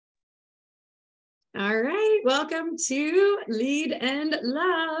All right, welcome to Lead and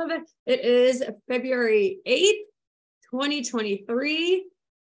Love. It is February 8th, 2023.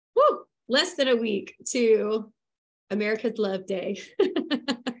 Woo, less than a week to America's Love Day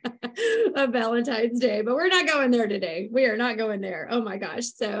of Valentine's Day, but we're not going there today. We are not going there. Oh my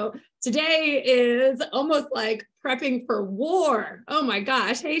gosh. So today is almost like prepping for war. Oh my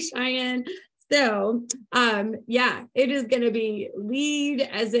gosh. Hey, Cheyenne. So, yeah, it is going to be lead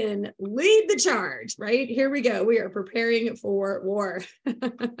as in lead the charge, right? Here we go. We are preparing for war. All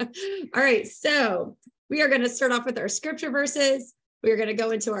right. So we are going to start off with our scripture verses. We are going to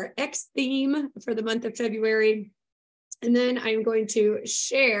go into our X theme for the month of February. And then I'm going to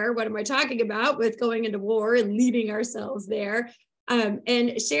share what am I talking about with going into war and leading ourselves there.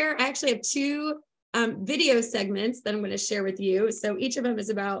 And share, I actually have two video segments that I'm going to share with you. So each of them is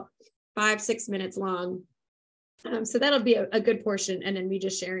about 5-6 minutes long. So that'll be a good portion. And then me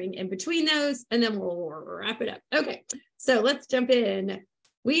just sharing in between those, and then we'll wrap it up. Okay, so let's jump in.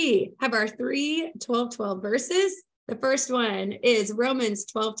 We have our 3 12-12 verses. The first one is Romans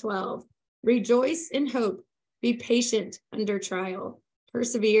 12:12. Rejoice in hope, be patient under trial,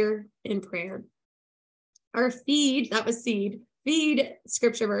 persevere in prayer. Our feed, that was seed, feed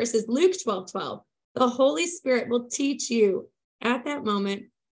scripture verse is Luke 12:12. The Holy Spirit will teach you at that moment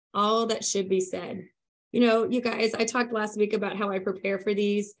all that should be said. You know, you guys, I talked last week about how I prepare for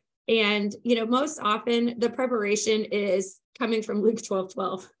these. And, you know, most often the preparation is coming from Luke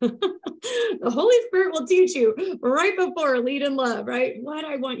 12:12. The Holy Spirit will teach you right before Lead in Love, right? What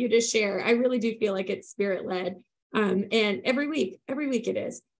I want you to share. I really do feel like it's spirit-led. And every week it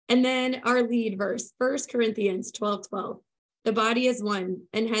is. And then our lead verse, 1 Corinthians 12:12. The body is one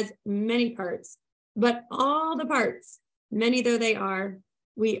and has many parts, but all the parts, many though they are,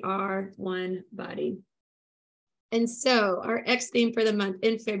 we are one body. And so our X theme for the month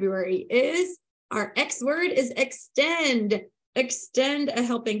in February is, our X word is extend a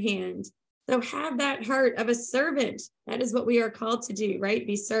helping hand. So have that heart of a servant. That is what we are called to do, right?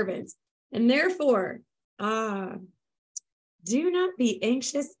 Be servants. And therefore, do not be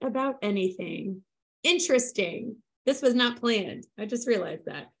anxious about anything. Interesting. This was not planned. I just realized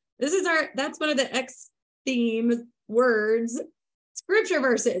that. That's one of the X theme words. Scripture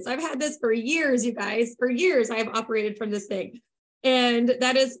verses. I've had this for years, you guys. For years, I have operated from this thing. And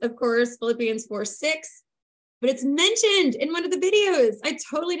that is, of course, Philippians 4:6. But it's mentioned in one of the videos. I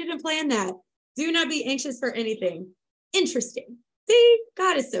totally didn't plan that. Do not be anxious for anything. Interesting. See,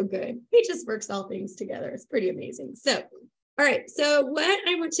 God is so good. He just works all things together. It's pretty amazing. So, all right. So what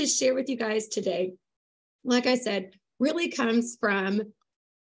I want to share with you guys today, like I said, really comes from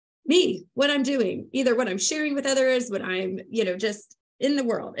me, what I'm doing, either what I'm sharing with others, what I'm, just in the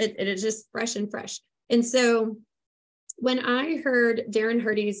world. It is just fresh and fresh. And so when I heard Darren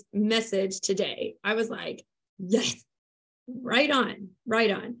Hardy's message today, I was like, yes, right on.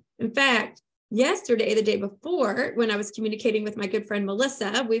 In fact, yesterday, the day before, when I was communicating with my good friend,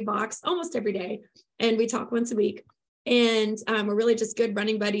 Melissa, we box almost every day and we talk once a week. And we're really just good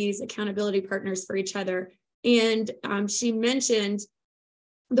running buddies, accountability partners for each other. And she mentioned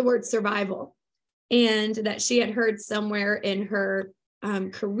the word survival, and that she had heard somewhere in her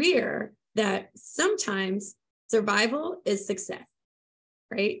career that sometimes survival is success,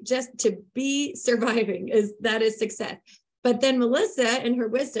 right? Just to be surviving is success. But then Melissa in her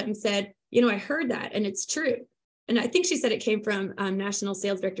wisdom said, I heard that and it's true. And I think she said it came from National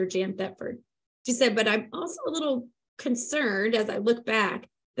Sales Director Jan Thetford. She said, but I'm also a little concerned as I look back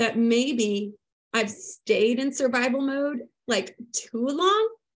that maybe I've stayed in survival mode like too long.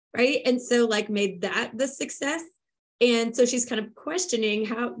 Right. And so made that the success. And so she's kind of questioning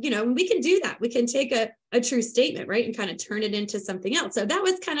how, we can do that. We can take a true statement, right, and kind of turn it into something else. So that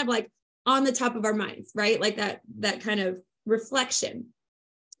was kind of like on the top of our minds, right? Like that kind of reflection.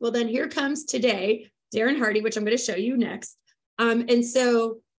 Well, then here comes today, Darren Hardy, which I'm going to show you next. And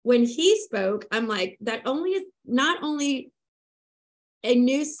so when he spoke, I'm like, that only is not only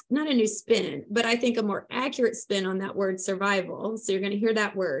not a new spin, but I think a more accurate spin on that word survival. So you're going to hear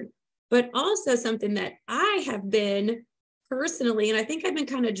that word, but also something that I have been personally, and I think I've been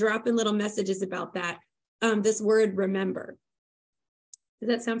kind of dropping little messages about that, this word remember. Does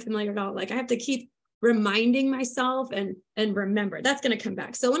that sound familiar at all? Like I have to keep reminding myself and remember. That's going to come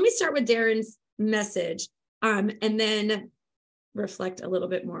back. So let me start with Darren's message and then reflect a little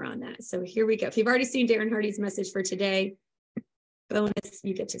bit more on that. So here we go. If you've already seen Darren Hardy's message for today, bonus,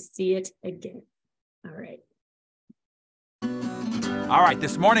 you get to see it again. All right. All right,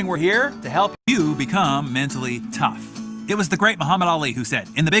 this morning we're here to help you become mentally tough. It was the great Muhammad Ali who said,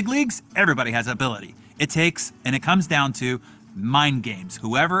 in the big leagues, everybody has ability. It takes, and it comes down to, mind games.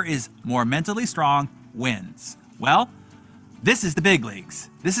 Whoever is more mentally strong wins. Well, this is the big leagues.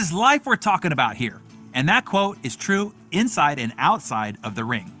 This is life we're talking about here. And that quote is true inside and outside of the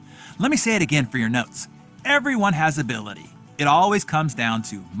ring. Let me say it again for your notes. Everyone has ability. It always comes down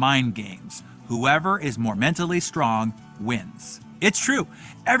to mind games. Whoever is more mentally strong wins. It's true.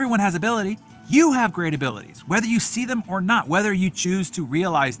 Everyone has ability. You have great abilities, whether you see them or not, whether you choose to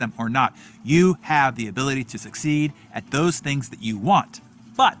realize them or not. You have the ability to succeed at those things that you want.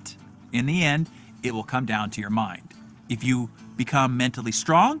 But in the end, it will come down to your mind. If you become mentally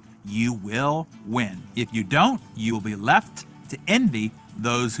strong, you will win. If you don't, you will be left to envy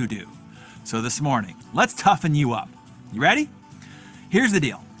those who do. So this morning, let's toughen you up. You ready? Here's the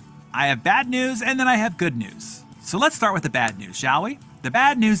deal. I have bad news and then I have good news. So let's start with the bad news, shall we? The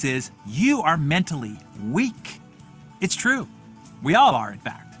bad news is you are mentally weak. It's true. We all are, in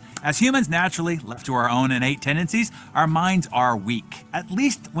fact. As humans naturally left to our own innate tendencies, our minds are weak, at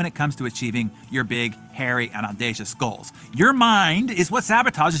least when it comes to achieving your big, hairy, and audacious goals. Your mind is what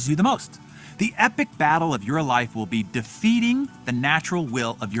sabotages you the most. The epic battle of your life will be defeating the natural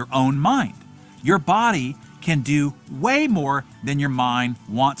will of your own mind. Your body can do way more than your mind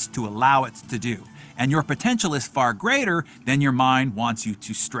wants to allow it to do. And your potential is far greater than your mind wants you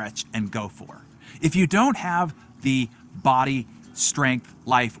to stretch and go for. If you don't have the body, strength,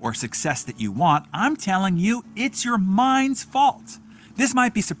 life, or success that you want, I'm telling you, it's your mind's fault. This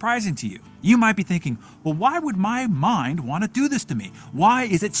might be surprising to you. You might be thinking, well, why would my mind want to do this to me? Why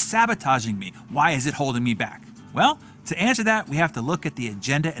is it sabotaging me? Why is it holding me back? Well, to answer that, we have to look at the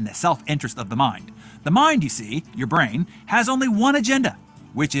agenda and the self-interest of the mind. The mind, you see, your brain, has only one agenda,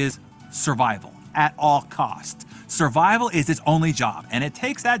 which is survival at all costs. Survival is its only job, and it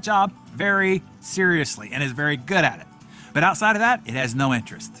takes that job very seriously and is very good at it. But outside of that, it has no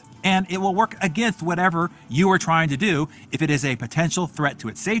interest. And it will work against whatever you are trying to do if it is a potential threat to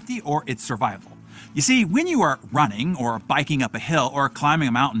its safety or its survival. You see, when you are running or biking up a hill or climbing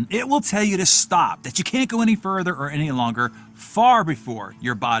a mountain, it will tell you to stop, that you can't go any further or any longer, far before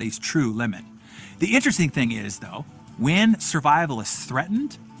your body's true limit. The interesting thing is, though, when survival is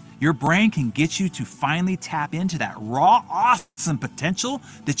threatened, your brain can get you to finally tap into that raw, awesome potential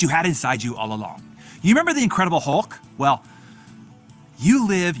that you had inside you all along. You remember the Incredible Hulk? Well, you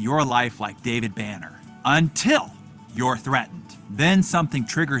live your life like David Banner until you're threatened. Then something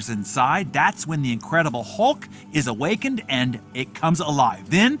triggers inside. That's when the Incredible Hulk is awakened and it comes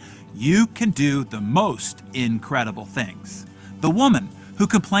alive. Then you can do the most incredible things. The woman who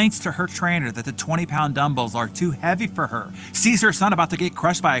complains to her trainer that the 20-pound dumbbells are too heavy for her, sees her son about to get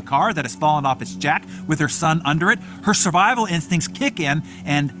crushed by a car that has fallen off its jack with her son under it, her survival instincts kick in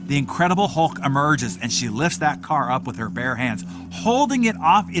and the Incredible Hulk emerges and she lifts that car up with her bare hands, holding it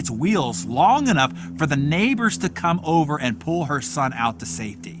off its wheels long enough for the neighbors to come over and pull her son out to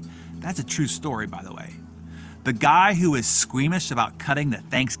safety. That's a true story, by the way. The guy who is squeamish about cutting the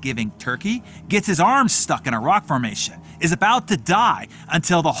Thanksgiving turkey gets his arms stuck in a rock formation, is about to die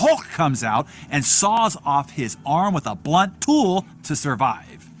until the Hulk comes out and saws off his arm with a blunt tool to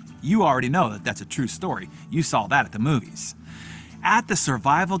survive. You already know that that's a true story. You saw that at the movies. At the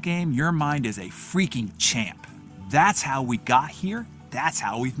survival game, your mind is a freaking champ. That's how we got here. That's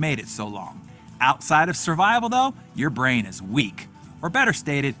how we've made it so long. Outside of survival, though, your brain is weak. Or better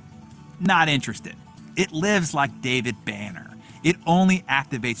stated, not interested. It lives like David Banner. It only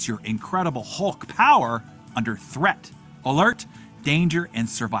activates your Incredible Hulk power under threat, alert, danger, and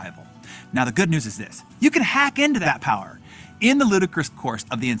survival. Now, the good news is this. You can hack into that power. In the Ludicrous course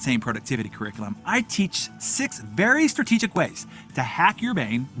of the Insane Productivity Curriculum, I teach 6 very strategic ways to hack your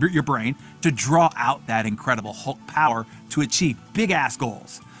brain to draw out that Incredible Hulk power to achieve big-ass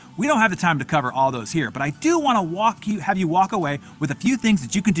goals. We don't have the time to cover all those here, but I do want to have you walk away with a few things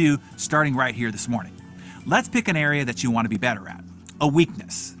that you can do starting right here this morning. Let's pick an area that you want to be better at, a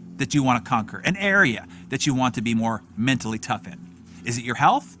weakness that you want to conquer, an area that you want to be more mentally tough in. Is it your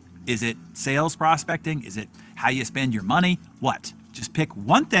health? Is it sales prospecting? Is it how you spend your money? What? Just pick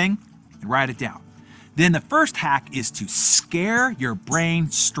one thing and write it down. Then the first hack is to scare your brain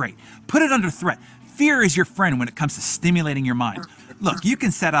straight. Put it under threat. Fear is your friend when it comes to stimulating your mind. Look, you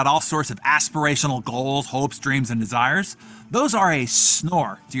can set out all sorts of aspirational goals, hopes, dreams, and desires. Those are a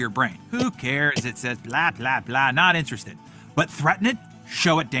snore to your brain. Who cares? It says blah, blah, blah, not interested. But threaten it,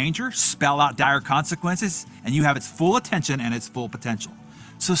 show it danger, spell out dire consequences, and you have its full attention and its full potential.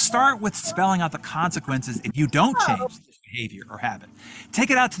 So start with spelling out the consequences if you don't change this behavior or habit. Take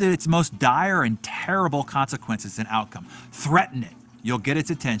it out to its most dire and terrible consequences and outcome. Threaten it. You'll get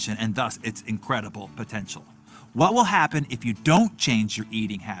its attention and thus its incredible potential. What will happen if you don't change your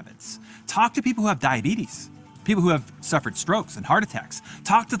eating habits? Talk to people who have diabetes. people who have suffered strokes and heart attacks.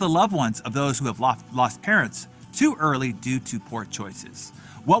 Talk to the loved ones of those who have lost parents too early due to poor choices.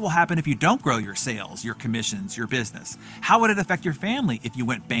 What will happen if you don't grow your sales, your commissions, your business? How would it affect your family if you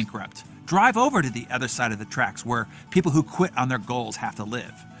went bankrupt? Drive over to the other side of the tracks where people who quit on their goals have to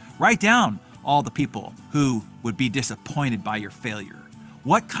live. Write down all the people who would be disappointed by your failure.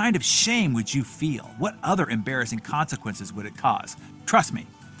 What kind of shame would you feel? What other embarrassing consequences would it cause? Trust me,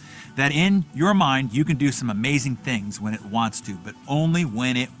 that in your mind you can do some amazing things when it wants to, but only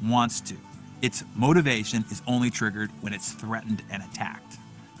when it wants to. Its motivation is only triggered when it's threatened and attacked.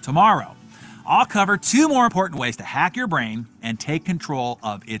 Tomorrow, I'll cover 2 more important ways to hack your brain and take control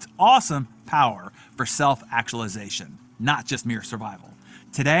of its awesome power for self-actualization, not just mere survival.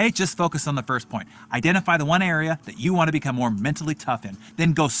 Today, just focus on the first point. Identify the one area that you want to become more mentally tough in.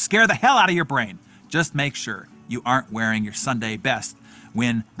 Then go scare the hell out of your brain. Just make sure you aren't wearing your Sunday best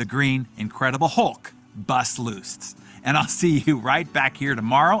when the green Incredible Hulk busts loose. And I'll see you right back here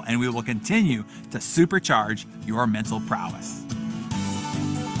tomorrow, and we will continue to supercharge your mental prowess.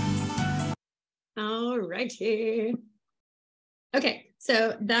 All righty. Okay,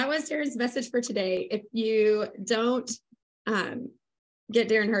 so that was Darren's message for today. If you don't get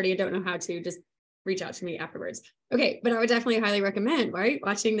Darren Hardy and don't know how to, just reach out to me afterwards. Okay, but I would definitely highly recommend, right,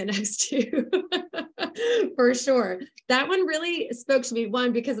 watching the next 2 for sure. That one really spoke to me,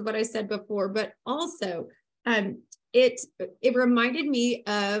 one, because of what I said before, but also it reminded me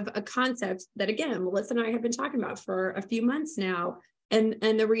of a concept that, again, Melissa and I have been talking about for a few months now, and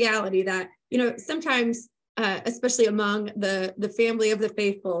the reality that, you know, sometimes, especially among the family of the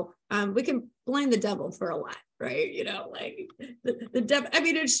faithful, we can blame the devil for a lot, right? You know, like the devil, I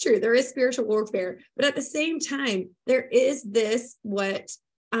mean, it's true, there is spiritual warfare, but at the same time, there is this, what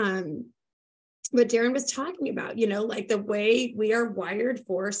Darren was talking about, you know, like the way we are wired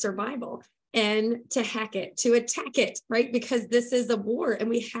for survival and to hack it, to attack it, right? Because this is a war and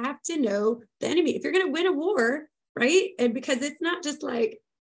we have to know the enemy. If you're going to win a war, right? And because it's not just like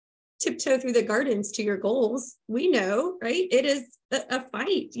tiptoe through the gardens to your goals, we know, right? It is a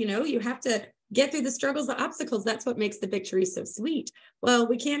fight, you know, you have to get through the struggles, the obstacles. That's what makes the victory so sweet. Well,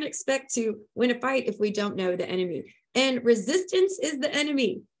 we can't expect to win a fight if we don't know the enemy. And resistance is the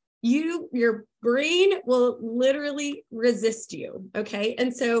enemy. Your brain will literally resist you, okay?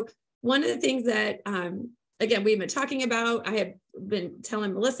 And so one of the things that, again, we've been talking about, I have been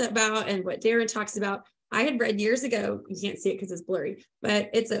telling Melissa about, and what Darren talks about, I had read years ago, you can't see it because it's blurry, but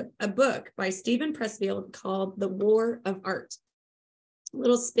it's a book by Stephen Pressfield called The War of Art. A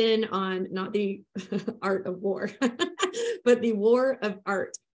little spin on not the art of war, but the war of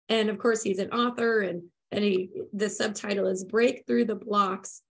art. And of course, he's an author, and the subtitle is Break Through the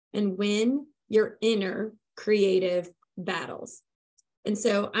Blocks and Win Your Inner Creative Battles. And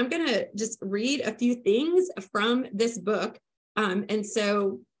so I'm going to just read a few things from this book. And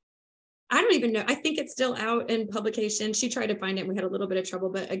so I don't even know. I think it's still out in publication. She tried to find it. And we had a little bit of trouble,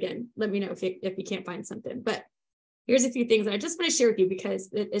 but again, let me know if you can't find something. But here's a few things I just want to share with you because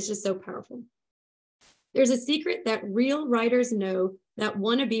it's just so powerful. There's a secret that real writers know that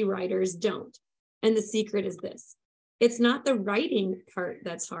wannabe writers don't. And the secret is this. It's not the writing part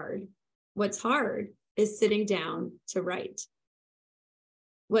that's hard. What's hard is sitting down to write.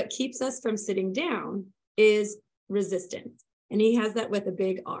 What keeps us from sitting down is resistance. And he has that with a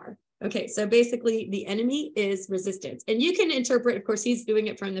big R. Okay, so basically the enemy is resistance. And you can interpret, of course, he's doing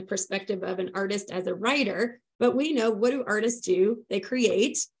it from the perspective of an artist as a writer, but we know, what do artists do? They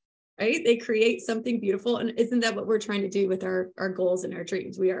create, right? They create something beautiful. And isn't that what we're trying to do with our goals and our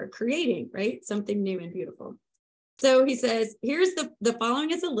dreams? We are creating, right? Something new and beautiful. So he says, here's the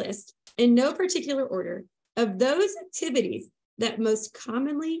following is a list in no particular order of those activities that most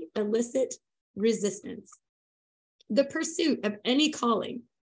commonly elicit resistance. The pursuit of any calling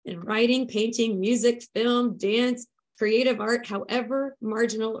in writing, painting, music, film, dance, creative art, however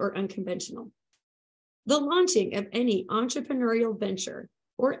marginal or unconventional. The launching of any entrepreneurial venture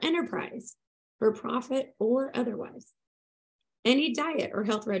or enterprise for profit or otherwise. Any diet or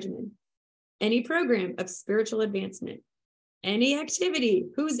health regimen. Any program of spiritual advancement. Any activity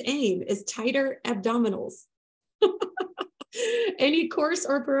whose aim is tighter abdominals. Any course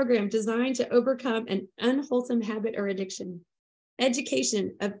or program designed to overcome an unwholesome habit or addiction.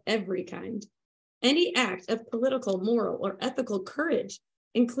 Education of every kind. Any act of political, moral, or ethical courage,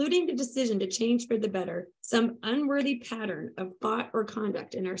 including the decision to change for the better some unworthy pattern of thought or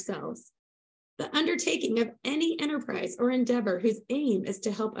conduct in ourselves. The undertaking of any enterprise or endeavor whose aim is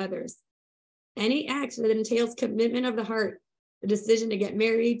to help others. Any act that entails commitment of the heart, the decision to get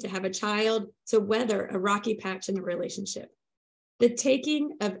married, to have a child, to weather a rocky patch in a relationship. The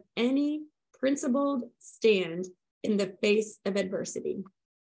taking of any principled stand in the face of adversity.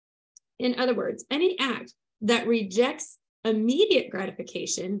 In other words, any act that rejects immediate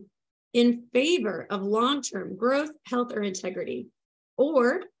gratification in favor of long-term growth, health, or integrity,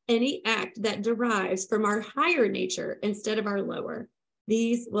 or any act that derives from our higher nature instead of our lower,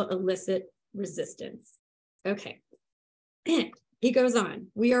 these will elicit resistance. Okay. And he goes on,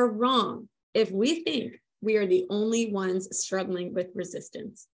 we are wrong if we think we are the only ones struggling with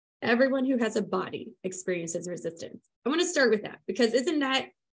resistance. Everyone who has a body experiences resistance. I want to start with that because isn't that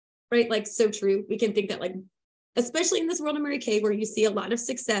right? Like so true. We can think that like, especially in this world of Mary Kay, where you see a lot of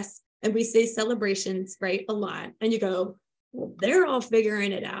success and we say celebrations, right? A lot. And you go, well, they're all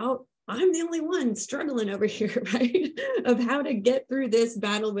figuring it out. I'm the only one struggling over here, right? Of how to get through this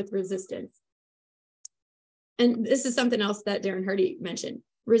battle with resistance. And this is something else that Darren Hardy mentioned.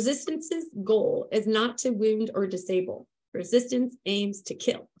 Resistance's goal is not to wound or disable. Resistance aims to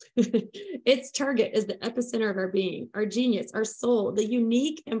kill. Its target is the epicenter of our being, our genius, our soul, the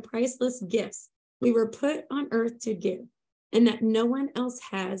unique and priceless gifts we were put on earth to give, and that no one else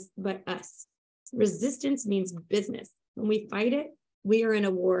has but us. Resistance means business. When we fight it, we are in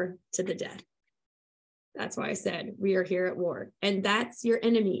a war to the death. That's why I said we are here at war. And that's your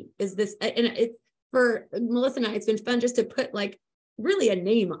enemy, is this. And it's for Melissa and I, it's been fun just to put like really a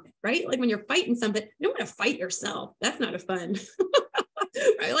name on it, right? Like when you're fighting something, you don't want to fight yourself. That's not a fun,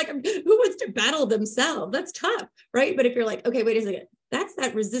 right? Like who wants to battle themselves? That's tough, right? But if you're like, okay, wait a second, that's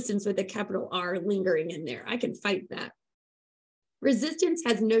that resistance with a capital R lingering in there. I can fight that. Resistance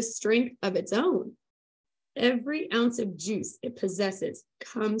has no strength of its own. Every ounce of juice it possesses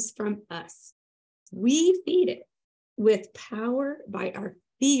comes from us. We feed it with power by our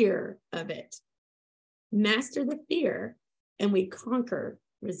fear of it. Master the fear, and we conquer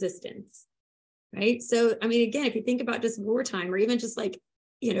resistance, right? So, I mean, again, if you think about just wartime or even just like,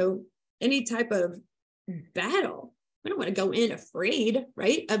 you know, any type of battle, we don't want to go in afraid,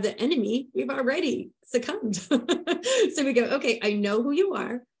 right, of the enemy. We've already succumbed. So we go, okay, I know who you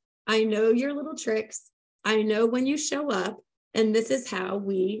are. I know your little tricks. I know when you show up, and this is how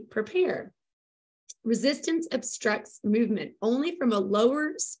we prepare. Resistance obstructs movement only from a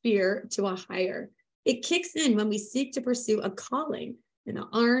lower sphere to a higher. It kicks in when we seek to pursue a calling in the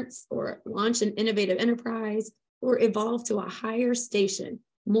arts or launch an innovative enterprise or evolve to a higher station,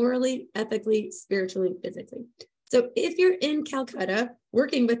 morally, ethically, spiritually, physically. So if you're in Calcutta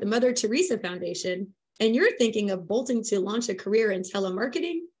working with the Mother Teresa Foundation and you're thinking of bolting to launch a career in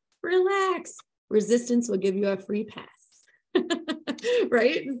telemarketing, relax. Resistance will give you a free pass,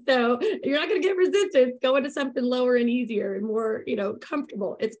 right? So you're not going to get resistance. Go into something lower and easier and more, you know,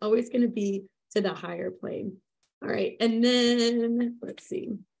 comfortable. It's always going to be to the higher plane. All right. And then let's see,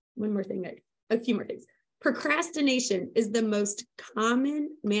 a few more things. Procrastination is the most common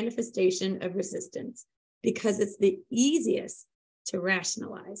manifestation of resistance because it's the easiest to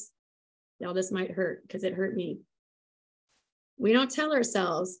rationalize. Now this might hurt because it hurt me. We don't tell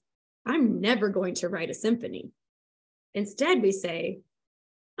ourselves, I'm never going to write a symphony. Instead, we say,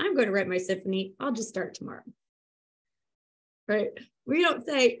 I'm going to write my symphony. I'll just start tomorrow. Right? We don't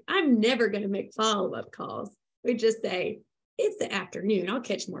say, I'm never going to make follow-up calls. We just say, it's the afternoon. I'll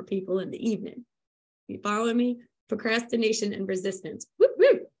catch more people in the evening. You follow me? Procrastination and resistance. Woo,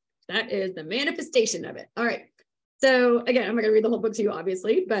 woo. That is the manifestation of it. All right. So again, I'm not going to read the whole book to you,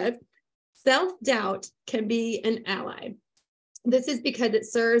 obviously, but self-doubt can be an ally. This is because it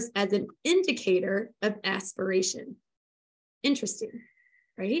serves as an indicator of aspiration. Interesting,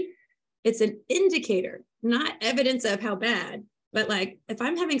 right? It's an indicator, not evidence of how bad, but like if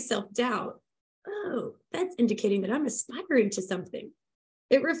I'm having self-doubt, oh, that's indicating that I'm aspiring to something.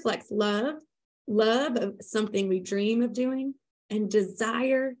 It reflects love of something we dream of doing, and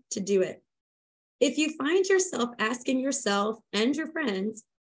desire to do it. If you find yourself asking yourself and your friends,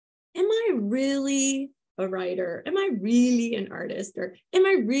 am I really a writer? Am I really an artist? Or am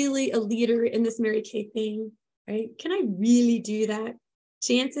I really a leader in this Mary Kay thing? Right? Can I really do that?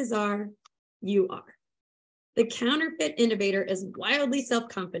 Chances are you are. The counterfeit innovator is wildly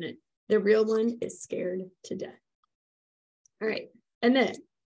self-confident. The real one is scared to death. All right. And then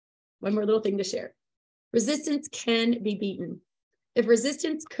one more little thing to share. Resistance can be beaten. If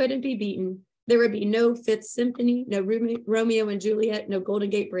resistance couldn't be beaten, there would be no Fifth Symphony, no Romeo and Juliet, no Golden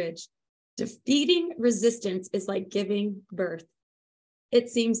Gate Bridge. Defeating resistance is like giving birth. It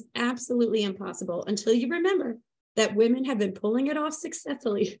seems absolutely impossible until you remember that women have been pulling it off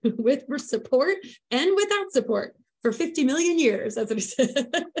successfully with support and without support for 50 million years, that's what he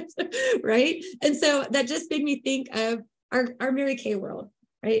said, right? And so that just made me think of our Mary Kay world,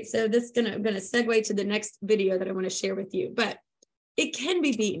 right? So this is gonna segue to the next video that I want to share with you, but it can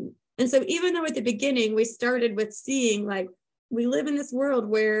be beaten. And so even though at the beginning we started with seeing like, we live in this world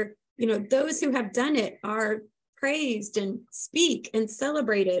where, you know, those who have done it are praised and speak and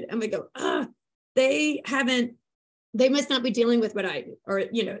celebrated. And we go, they must not be dealing with what I do, or,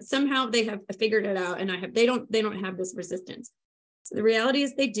 you know, somehow they have figured it out and they don't have this resistance. So the reality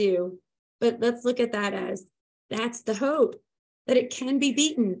is they do, but let's look at that as that's the hope, that it can be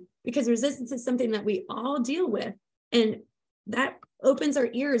beaten, because resistance is something that we all deal with. And that opens our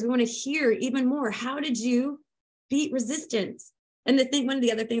ears. We want to hear even more. How did you beat resistance? And one of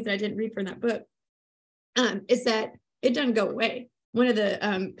the other things that I didn't read from that book is that it doesn't go away. One of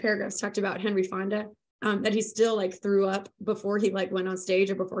the paragraphs talked about Henry Fonda, that he still like threw up before he like went on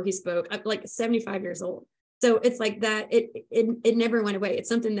stage or before he spoke, like 75 years old. So it's like that, it never went away. It's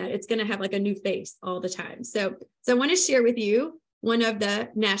something that it's going to have like a new face all the time. So I want to share with you one of the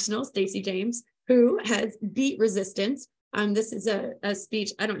nationals, Stacey James, who has beat resistance. This is a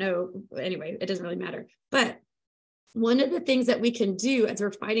speech, I don't know, anyway, it doesn't really matter. But one of the things that we can do as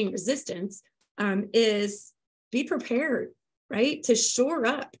we're fighting resistance is be prepared, right? To shore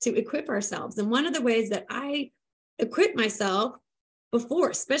up, to equip ourselves. And one of the ways that I equip myself before,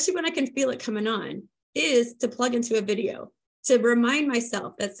 especially when I can feel it coming on, is to plug into a video, to remind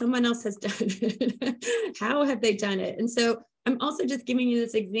myself that someone else has done it. How have they done it? And so I'm also just giving you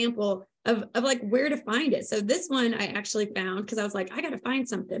this example of like where to find it. So this one I actually found because I was like, I got to find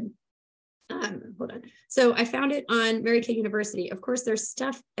something. Hold on. So I found it on Mary Kay University. Of course, there's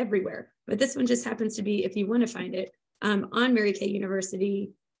stuff everywhere, but this one just happens to be, if you want to find it, on Mary Kay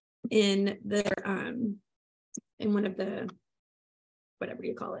University in their, in one of the, whatever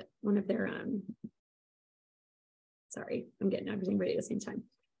you call it, one of their, sorry, I'm getting everything ready at the same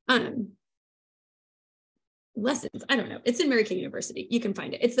time. Lessons, I don't know. It's in Mary Kay University. You can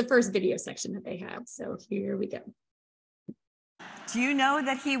find it. It's the first video section that they have. So here we go. Do you know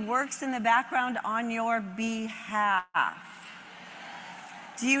that he works in the background on your behalf?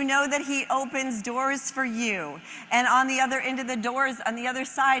 Do you know that he opens doors for you? And on the other end of the doors, on the other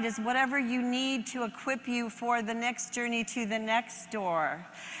side, is whatever you need to equip you for the next journey to the next door.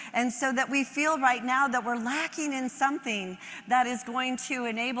 And so that we feel right now that we're lacking in something that is going to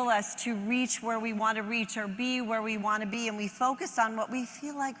enable us to reach where we want to reach or be where we want to be. And we focus on what we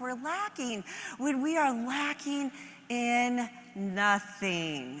feel like we're lacking when we are lacking in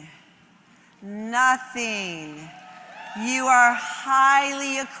nothing. Nothing. You are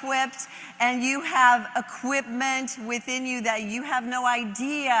highly equipped, and you have equipment within you that you have no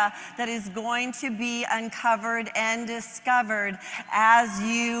idea that is going to be uncovered and discovered as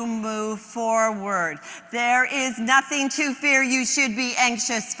you move forward. There is nothing to fear. You should be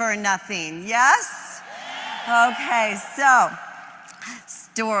anxious for nothing. Yes? Okay, so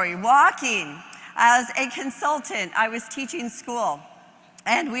story. Walking. As a consultant, I was teaching school.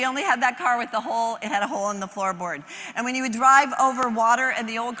 And we only had that car with it had a hole in the floorboard. And when you would drive over water in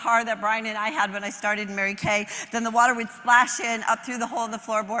the old car that Brian and I had when I started in Mary Kay, then the water would splash in up through the hole in the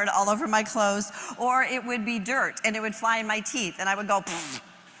floorboard all over my clothes, or it would be dirt and it would fly in my teeth and I would go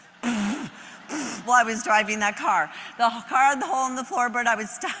while I was driving that car. The car had the hole in the floorboard, I would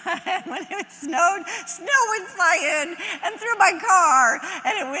stop, when it snowed, snow would fly in and through my car,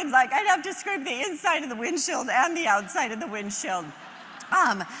 and it would I'd have to scrape the inside of the windshield and the outside of the windshield.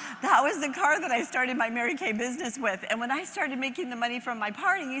 That was the car that I started my Mary Kay business with. And when I started making the money from my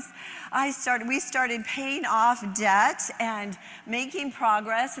parties, we started paying off debt and making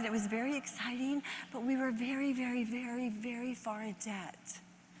progress, and it was very exciting, but we were very, very, very, very far in debt.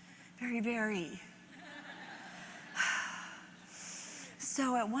 Very, very.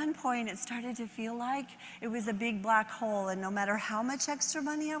 So at one point, it started to feel like it was a big black hole, and no matter how much extra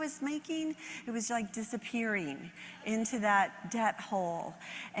money I was making, it was like disappearing into that debt hole.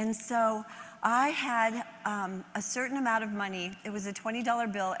 And so I had a certain amount of money. It was a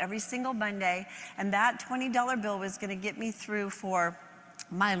 $20 bill every single Monday, and that $20 bill was going to get me through for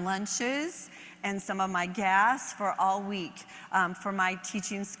my lunches and some of my gas for all week for my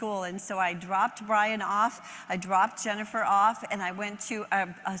teaching school. And so I dropped Brian off, I dropped Jennifer off, and I went to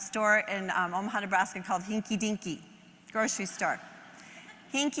a store in Omaha, Nebraska called Hinky Dinky grocery store.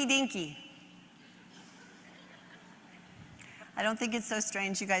 Hinky Dinky. I don't think it's so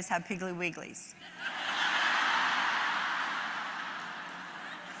strange you guys have Piggly Wigglies.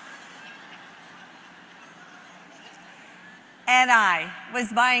 And I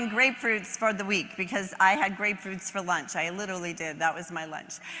was buying grapefruits for the week because I had grapefruits for lunch. I literally did. That was my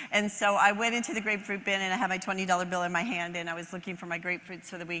lunch. And so I went into the grapefruit bin and I had my $20 bill in my hand and I was looking for my grapefruits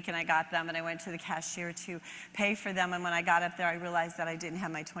for the week and I got them and I went to the cashier to pay for them. And when I got up there, I realized that I didn't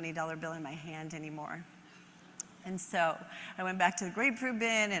have my $20 bill in my hand anymore. And so I went back to the grapefruit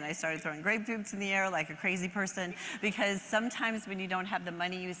bin and I started throwing grapefruits in the air like a crazy person, because sometimes when you don't have the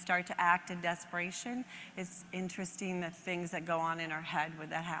money, you start to act in desperation. It's interesting the things that go on in our head when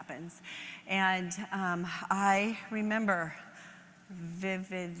that happens. And I remember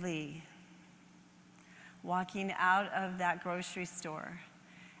vividly walking out of that grocery store,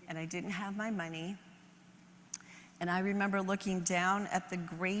 and I didn't have my money. And I remember looking down at the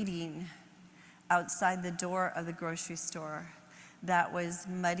grating outside the door of the grocery store that was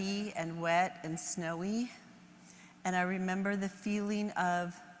muddy and wet and snowy. And I remember the feeling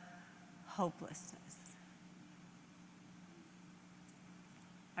of hopelessness.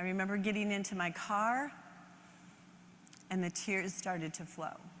 I remember getting into my car and the tears started to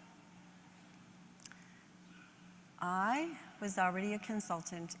flow. I was already a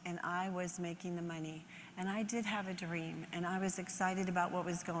consultant and I was making the money, and I did have a dream and I was excited about what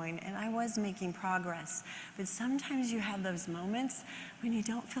was going, and I was making progress. But sometimes you have those moments when you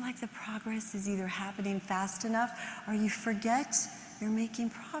don't feel like the progress is either happening fast enough or you forget you're making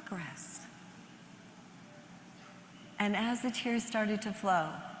progress. And as the tears started to flow,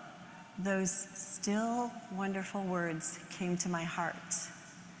 those still wonderful words came to my heart.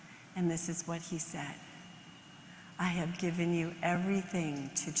 And this is what he said: I have given you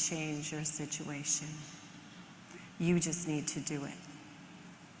everything to change your situation. You just need to do it.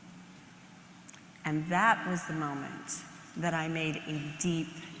 And that was the moment that I made a deep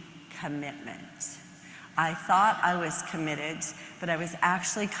commitment. I thought I was committed, but I was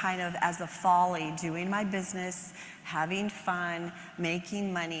actually kind of as a folly doing my business, having fun,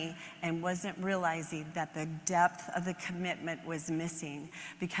 making money, and wasn't realizing that the depth of the commitment was missing.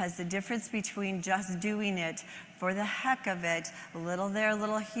 Because the difference between just doing it for the heck of it, a little there, a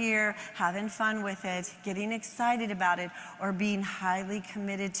little here, having fun with it, getting excited about it, or being highly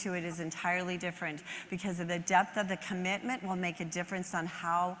committed to it is entirely different. Because of the depth of the commitment will make a difference on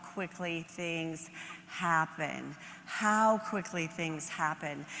how quickly things happen. How quickly things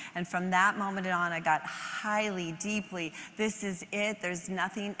happen. And from that moment on, I got highly, deeply, this is it. There's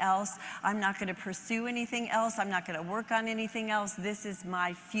nothing else. I'm not going to pursue anything else. I'm not going to work on anything else. This is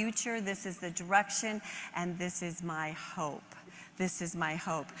my future. This is the direction. And this is my hope. This is my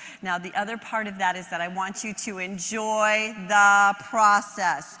hope. Now, the other part of that is that I want you to enjoy the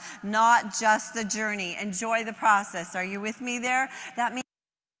process, not just the journey. Enjoy the process. Are you with me there? That means.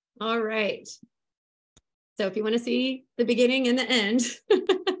 All right. So if you want to see the beginning and the end,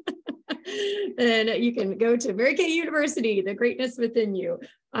 then you can go to Mary Kay University, The Greatness Within You.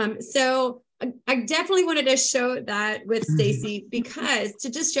 So I definitely wanted to show that with Stacy, because to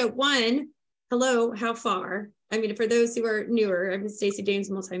just show one, hello, how far? I mean, for those who are newer, I'm Stacy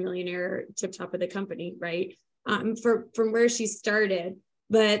Dames, multimillionaire, tip top of the company, right? From where she started,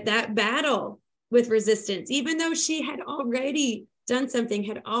 but that battle with resistance, even though she had already done something,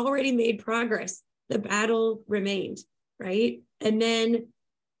 had already made progress, the battle remained, right? And then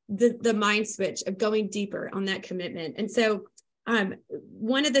the mind switch of going deeper on that commitment. And so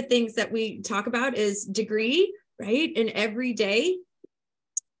one of the things that we talk about is degree, right? And every day,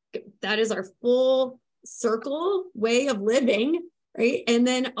 that is our full circle way of living, right? And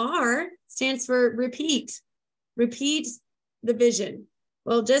then R stands for repeat the vision.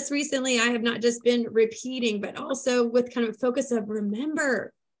 Well, just recently, I have not just been repeating, but also with kind of focus of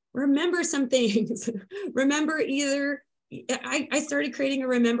remember some things. Remember, either I started creating a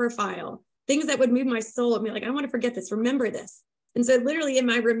remember file, things that would move my soul and be like, I want to forget this, remember this. And so literally in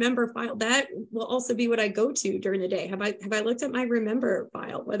my remember file, that will also be what I go to during the day. Have I looked at my remember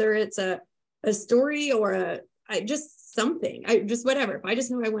file, whether it's a story or just something, just whatever. If I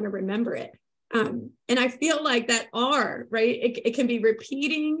just know I want to remember it. And I feel like that R, right? It can be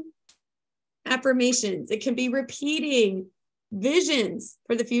repeating affirmations. It can be repeating visions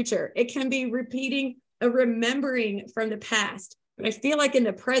for the future. It can be repeating a remembering from the past. But I feel like in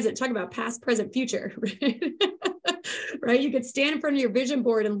the present, talk about past, present, future, right? Right? You could stand in front of your vision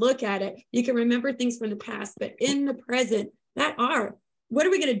board and look at it. You can remember things from the past, but in the present, that are, what are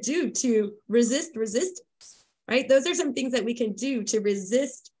we going to do to resist resistance, right? Those are some things that we can do to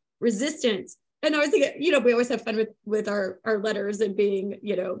resist resistance. And I was thinking, we always have fun with our letters and being,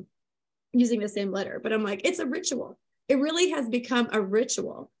 using the same letter, but I'm like, it's a ritual. It really has become a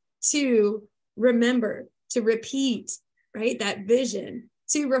ritual to remember, to repeat, right? That vision,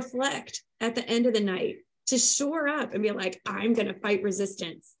 to reflect at the end of the night, to shore up and be like, I'm going to fight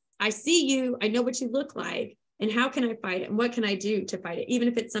resistance. I see you. I know what you look like. And how can I fight it? And what can I do to fight it? Even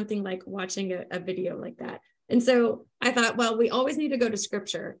if it's something like watching a video like that. And so I thought, well, we always need to go to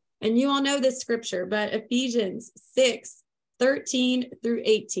scripture. And you all know this scripture, but Ephesians 6:13 through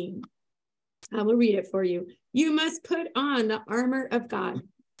 18. I will read it for you. You must put on the armor of God.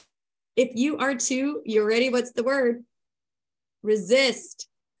 If you are to, you ready? What's the word? Resist.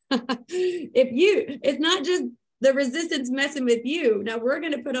 It's not just the resistance messing with you. Now we're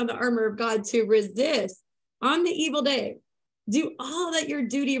going to put on the armor of God to resist on the evil day. Do all that your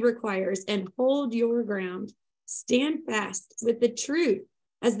duty requires and hold your ground. Stand fast with the truth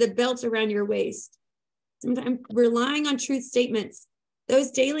as the belt around your waist. Sometimes relying on truth statements,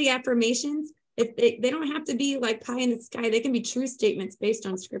 those daily affirmations, if they don't have to be like pie in the sky, they can be true statements based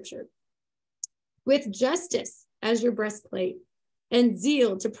on scripture. With justice as your breastplate and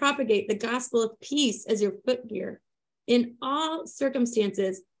zeal to propagate the gospel of peace as your footgear. In all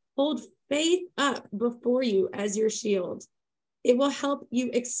circumstances, hold faith up before you as your shield. It will help you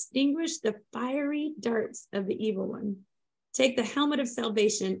extinguish the fiery darts of the evil one. Take the helmet of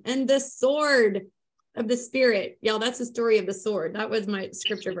salvation and the sword of the Spirit. Y'all, that's the story of the sword. That was my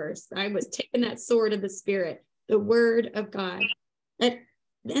scripture verse. I was taking that sword of the Spirit, the word of God. And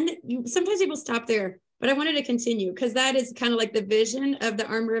then sometimes people stop there, but I wanted to continue because that is kind of like the vision of the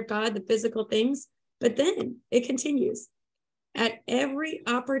armor of God, the physical things. But then it continues. At every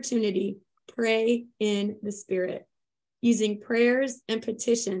opportunity, pray in the Spirit, using prayers and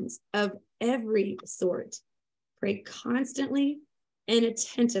petitions of every sort. Pray constantly and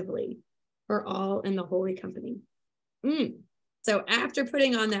attentively for all in the holy company. So after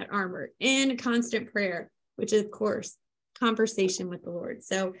putting on that armor in constant prayer, which is, of course, conversation with the Lord.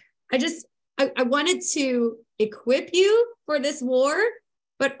 So I wanted to equip you for this war,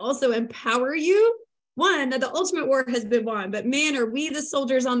 but also empower you. One, that the ultimate war has been won, but man, are we the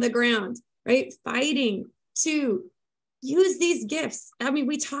soldiers on the ground, right? Fighting to use these gifts. I mean,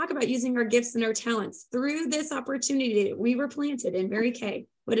 we talk about using our gifts and our talents through this opportunity that we were planted in Mary Kay.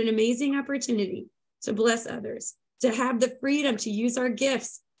 What an amazing opportunity to bless others, to have the freedom to use our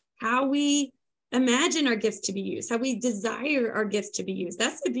gifts, how we imagine our gifts to be used, how we desire our gifts to be used.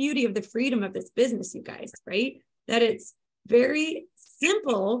 That's the beauty of the freedom of this business, you guys, right? That it's very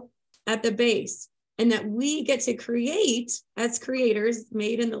simple at the base, and that we get to create as creators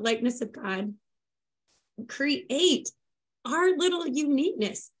made in the likeness of God, create our little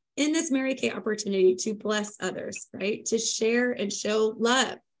uniqueness in this Mary Kay opportunity to bless others, right? To share and show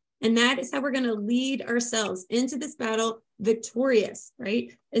love. And that is how we're going to lead ourselves into this battle victorious,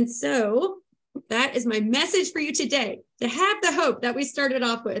 right? And so that is my message for you today, to have the hope that we started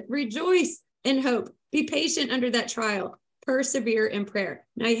off with. Rejoice in hope. Be patient under that trial. Persevere in prayer.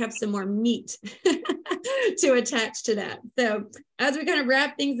 Now you have some more meat to attach to that. So as we kind of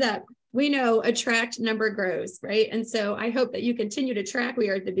wrap things up, we know a tracked number grows, right? And so I hope that you continue to track. We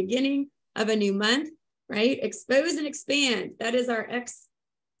are at the beginning of a new month, right? Expose and expand. That is our X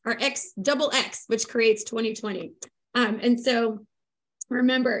double X, which creates 2020. And so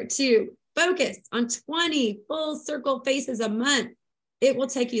remember to focus on 20 full circle faces a month. It will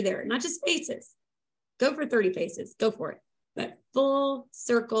take you there, not just faces. Go for 30 faces, go for it. But full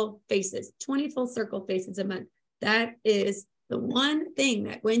circle faces, 20 full circle faces a month. That is the one thing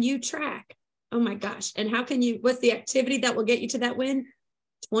that when you track, oh my gosh, and what's the activity that will get you to that win?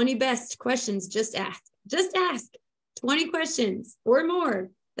 20 best questions, just ask 20 questions or more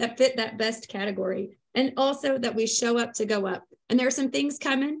that fit that best category. And also that we show up to go up. And there are some things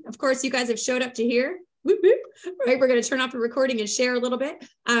coming. Of course, you guys have showed up to here. Whoop, whoop, right? We're going to turn off the recording and share a little bit,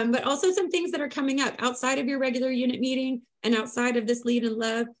 but also some things that are coming up outside of your regular unit meeting and outside of this Lead in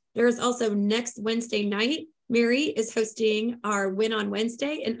Love. There is also next Wednesday night, Mary is hosting our Win on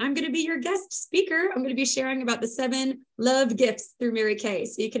Wednesday, and I'm going to be your guest speaker. I'm going to be sharing about the 7 love gifts through Mary Kay.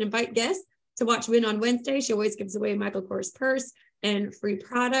 So you can invite guests to watch Win on Wednesday. She always gives away Michael Kors purse and free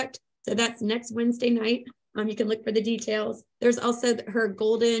product. So that's next Wednesday night. You can look for the details. There's also her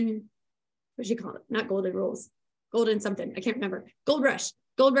golden, what do you call it? Not golden rules, golden something. I can't remember. Gold Rush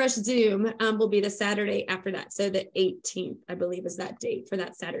Zoom will be the Saturday after that. So the 18th, I believe, is that date for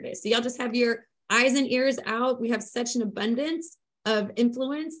that Saturday. So y'all just have your eyes and ears out. We have such an abundance of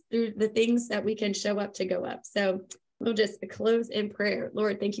influence through the things that we can show up to go up. So we'll just close in prayer.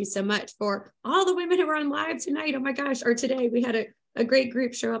 Lord, thank you so much for all the women who are on live tonight. Oh my gosh, or today we had a great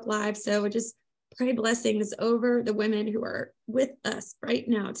group show up live. So just pray blessings over the women who are with us right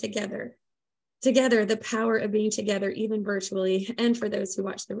now together, the power of being together, even virtually, and for those who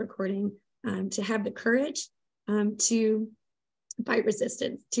watch the recording, to have the courage to fight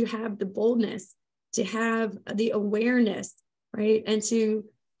resistance, to have the boldness, to have the awareness, right? And to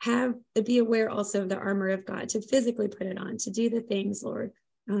be aware also of the armor of God, to physically put it on, to do the things, Lord,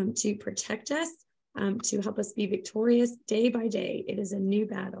 to protect us, to help us be victorious day by day. It is a new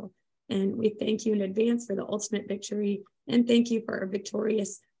battle. And we thank you in advance for the ultimate victory. And thank you for our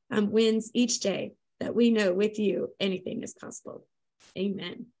victorious wins each day that we know with you, anything is possible.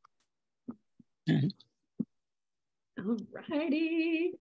 Amen. All righty.